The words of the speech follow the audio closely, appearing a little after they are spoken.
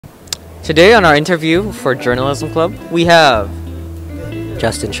Today on our interview for Journalism Club, we have...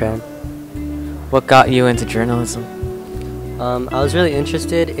 Justin Tran. What got you into journalism? I was really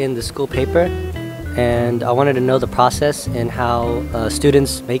interested in the school paper, and I wanted to know the process and how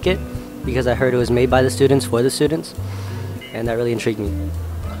students make it, because I heard it was made by the students for the students, and that really intrigued me.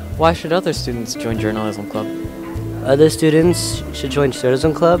 Why should other students join Journalism Club? Other students should join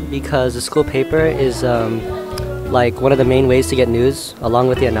Journalism Club because the school paper is like one of the main ways to get news, along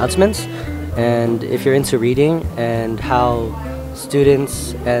with the announcements. And if you're into reading and how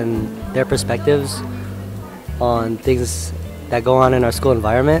students and their perspectives on things that go on in our school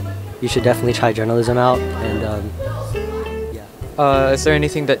environment, you should definitely try journalism out. And Is there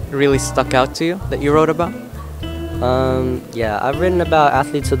anything that really stuck out to you that you wrote about? yeah, I've written about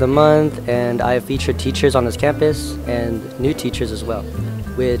Athletes of the Month, and I've featured teachers on this campus and new teachers as well,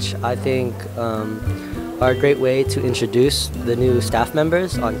 which I think are a great way to introduce the new staff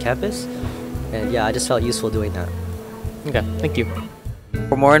members on campus. And yeah, I just felt useful doing that. Okay, thank you.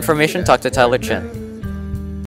 For more information, talk to Tyler Chen.